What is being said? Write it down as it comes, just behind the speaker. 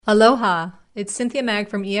Aloha! It's Cynthia Mag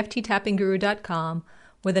from EFTTappingGuru.com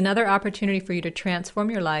with another opportunity for you to transform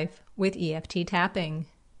your life with EFT tapping.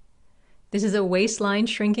 This is a Waistline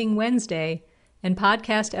Shrinking Wednesday and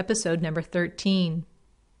podcast episode number 13.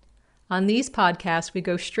 On these podcasts, we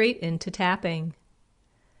go straight into tapping.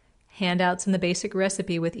 Handouts and the basic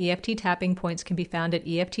recipe with EFT tapping points can be found at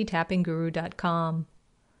EFTTappingGuru.com.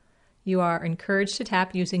 You are encouraged to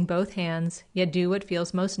tap using both hands, yet do what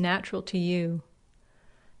feels most natural to you.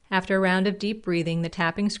 After a round of deep breathing, the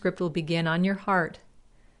tapping script will begin on your heart.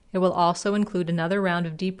 It will also include another round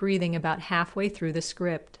of deep breathing about halfway through the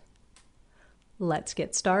script. Let's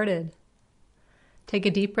get started. Take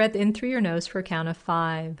a deep breath in through your nose for a count of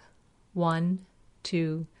 5. 1,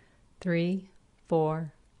 2, 3,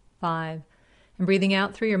 4, 5. And breathing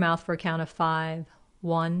out through your mouth for a count of 5.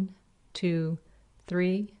 1, 2,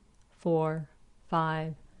 3, 4,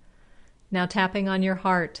 5. Now tapping on your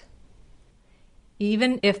heart.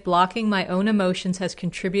 Even if blocking my own emotions has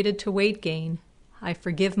contributed to weight gain, I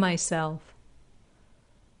forgive myself.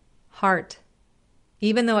 Heart.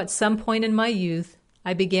 Even though at some point in my youth,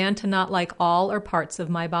 I began to not like all or parts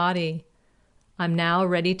of my body, I'm now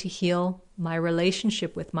ready to heal my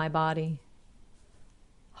relationship with my body.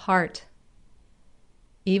 Heart.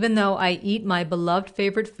 Even though I eat my beloved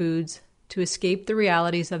favorite foods to escape the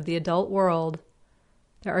realities of the adult world,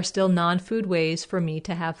 there are still non-food ways for me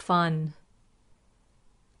to have fun.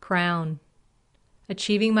 Crown.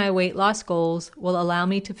 Achieving my weight loss goals will allow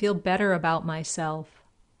me to feel better about myself.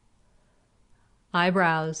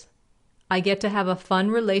 Eyebrows. I get to have a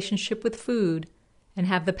fun relationship with food and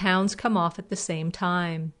have the pounds come off at the same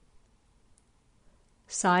time.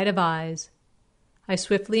 Side of eyes. I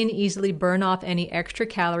swiftly and easily burn off any extra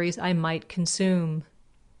calories I might consume.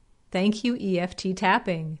 Thank you, EFT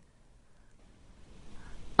tapping.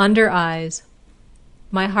 Under eyes.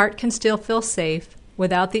 My heart can still feel safe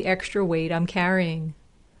without the extra weight I'm carrying.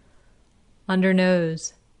 Under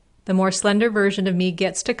nose. The more slender version of me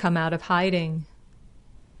gets to come out of hiding.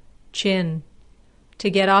 Chin. To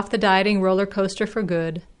get off the dieting roller coaster for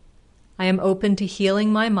good, I am open to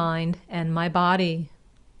healing my mind and my body.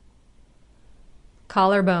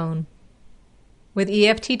 Collarbone. With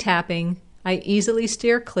EFT tapping, I easily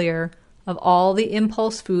steer clear of all the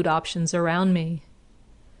impulse food options around me.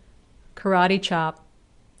 Karate chop.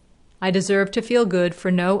 I deserve to feel good for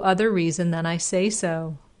no other reason than I say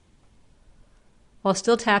so. While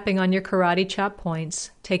still tapping on your karate chop points,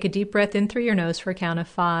 take a deep breath in through your nose for a count of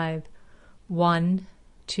 5. 1,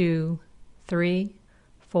 2, 3,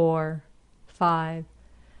 4, 5.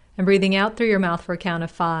 And breathing out through your mouth for a count of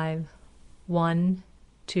 5. 1,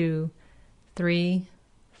 2, 3,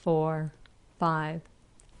 4, 5.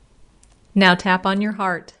 Now tap on your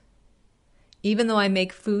heart. Even though I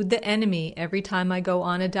make food the enemy every time I go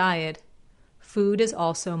on a diet, food is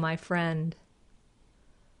also my friend.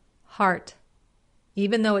 Heart.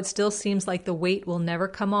 Even though it still seems like the weight will never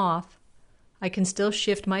come off, I can still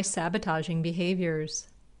shift my sabotaging behaviors.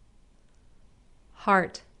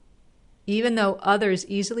 Heart. Even though others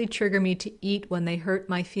easily trigger me to eat when they hurt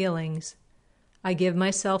my feelings, I give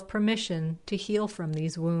myself permission to heal from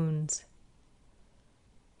these wounds.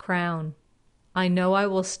 Crown. I know I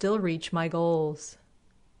will still reach my goals.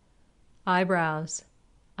 Eyebrows.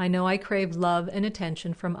 I know I crave love and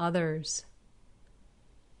attention from others.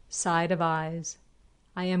 Side of eyes.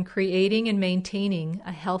 I am creating and maintaining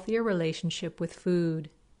a healthier relationship with food.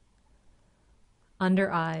 Under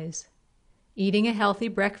eyes. Eating a healthy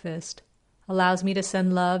breakfast allows me to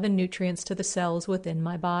send love and nutrients to the cells within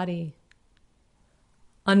my body.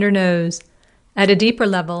 Under nose. At a deeper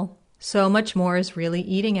level, so much more is really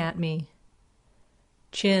eating at me.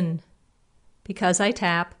 Chin. Because I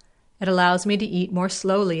tap, it allows me to eat more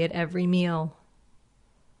slowly at every meal.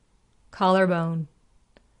 Collarbone.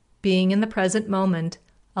 Being in the present moment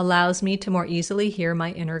allows me to more easily hear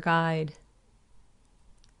my inner guide.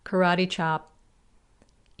 Karate chop.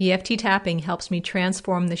 EFT tapping helps me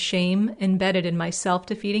transform the shame embedded in my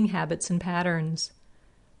self-defeating habits and patterns.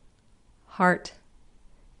 Heart.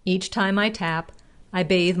 Each time I tap, I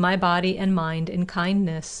bathe my body and mind in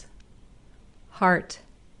kindness. Heart.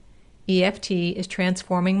 EFT is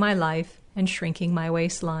transforming my life and shrinking my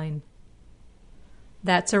waistline.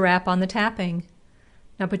 That's a wrap on the tapping.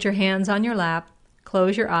 Now put your hands on your lap,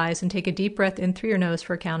 close your eyes, and take a deep breath in through your nose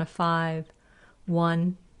for a count of 5.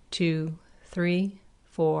 1, 2, 3,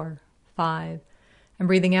 4, 5. And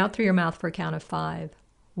breathing out through your mouth for a count of 5.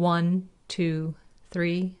 1, 2,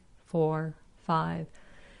 3, 4, 5.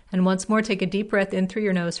 And once more, take a deep breath in through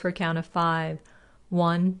your nose for a count of 5.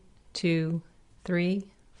 1, 2, 3,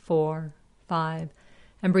 4, 5.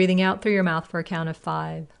 And breathing out through your mouth for a count of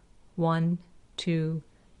 5. 1, 2,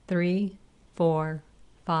 3, 4,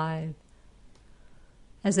 5.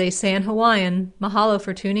 As they say in Hawaiian, mahalo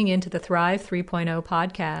for tuning in to the Thrive 3.0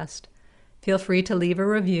 podcast. Feel free to leave a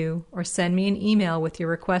review or send me an email with your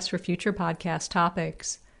requests for future podcast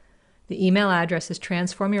topics. The email address is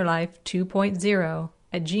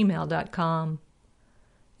transformyourlife2.0@gmail.com.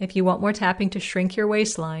 If you want more tapping to shrink your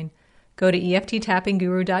waistline, go to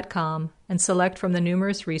EFTTappingGuru.com and select from the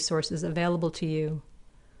numerous resources available to you.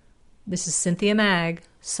 This is Cynthia Mag,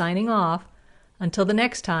 signing off. Until the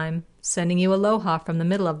next time, sending you aloha from the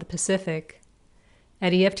middle of the Pacific.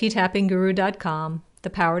 At EFTTappingGuru.com, the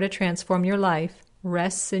power to transform your life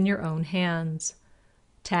rests in your own hands.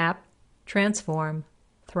 Tap, transform,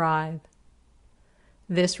 thrive.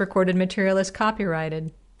 This recorded material is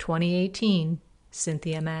copyrighted 2018,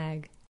 Cynthia Mag.